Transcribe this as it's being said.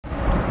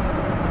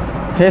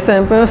Hey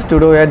champions,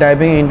 today we are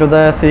diving into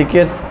the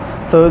secrets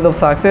source of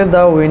success,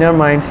 the winner's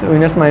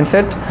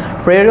mindset.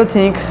 Pray to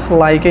think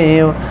like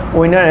a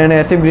winner and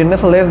achieve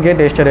greatness. Let's get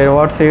started.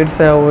 What sets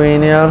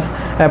winners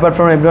apart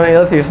from everyone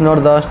else is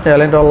not just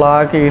talent or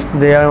luck, it's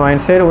their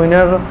mindset.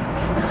 Winners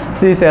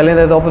see challenge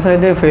as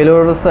opportunity,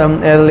 failures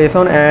as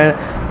lesson, and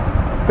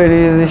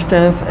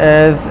persistence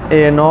as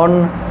a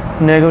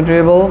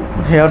non-negotiable.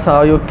 Here's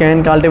how you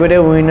can cultivate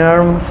a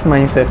winner's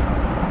mindset.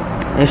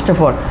 Step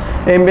 4.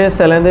 Embrace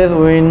challenges.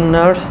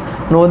 Winners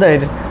know that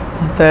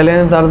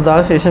challenges are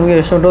the station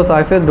to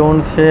success.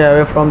 Don't shy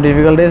away from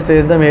difficulties.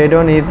 Face them head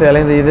on. Each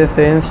challenge is a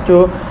sense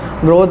to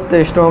growth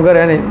stronger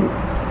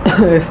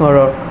and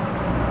smarter.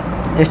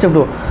 Step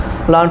 2.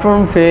 Learn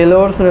from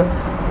failures.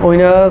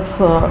 Winners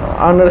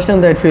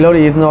understand that failure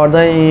is not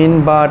the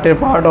end but a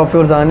part of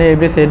your journey.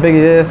 Every setback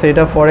is a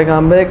setup for a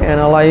comeback.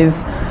 Analyze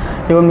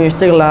your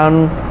mistake,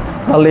 learn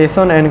the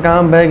lesson, and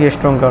come back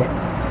stronger.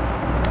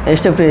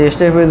 Step 3.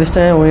 Step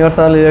resistance. Winners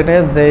are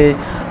relentless. They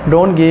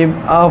don't give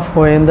up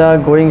when the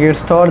going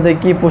gets tough. They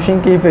keep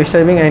pushing, keep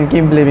striving, and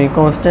keep believing.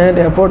 Constant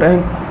effort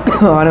and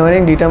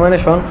unwavering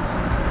determination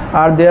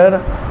are their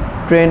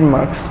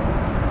trademarks.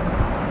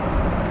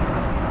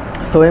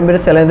 So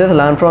embrace challenges,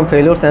 learn from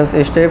failures, and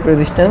step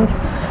resistance.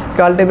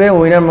 Cultivate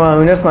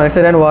winner's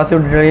mindset and watch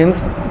your dreams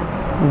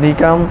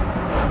become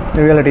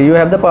reality. You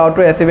have the power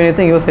to achieve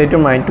anything you set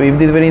your mind to. If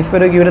this video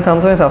inspired you, give it a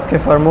thumbs up and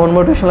subscribe for more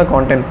motivational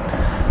content.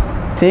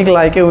 Think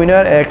like a winner,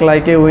 act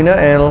like a winner,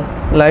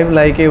 and live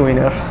like a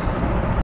winner.